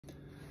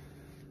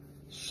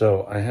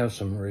So I have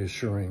some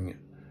reassuring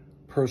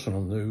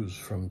personal news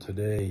from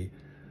today.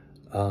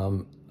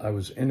 I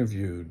was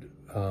interviewed,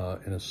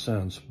 in a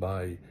sense,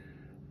 by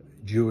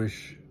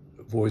Jewish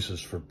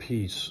Voices for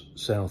Peace,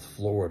 South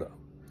Florida.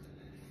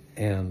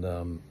 And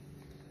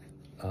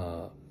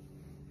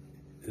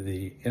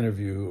the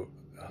interview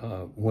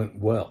went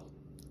well.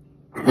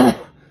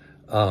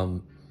 I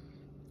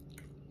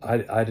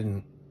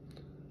didn't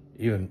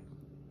even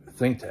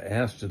think to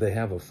ask, do they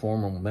have a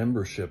formal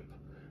membership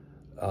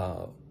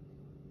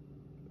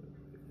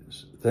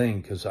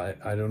thing? Because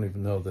I don't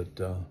even know that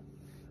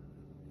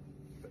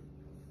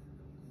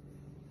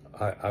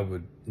I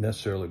would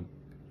necessarily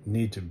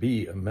need to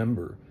be a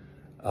member.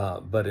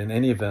 But in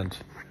any event,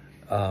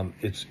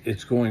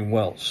 it's going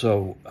well.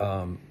 So,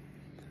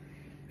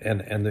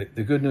 and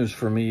the good news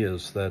for me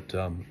is that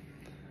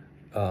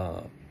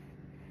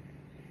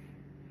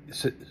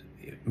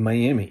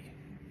Miami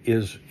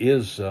is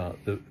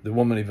the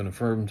woman even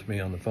affirmed to me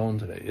on the phone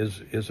today,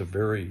 is a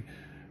very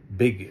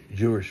big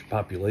Jewish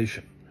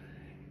population.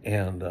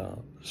 And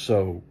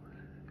so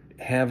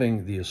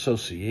having the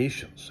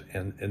associations,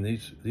 and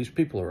these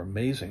people are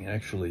amazing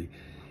actually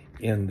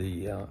in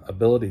the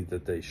ability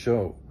that they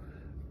show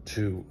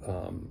to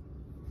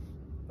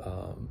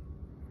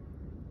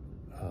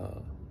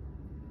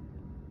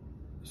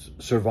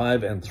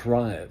survive and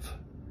thrive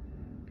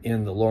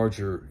in the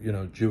larger,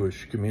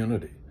 Jewish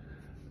community.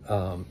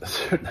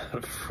 They're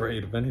not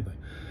afraid of anything.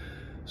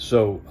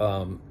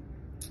 So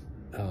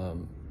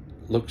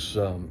looks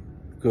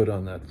good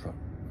on that front.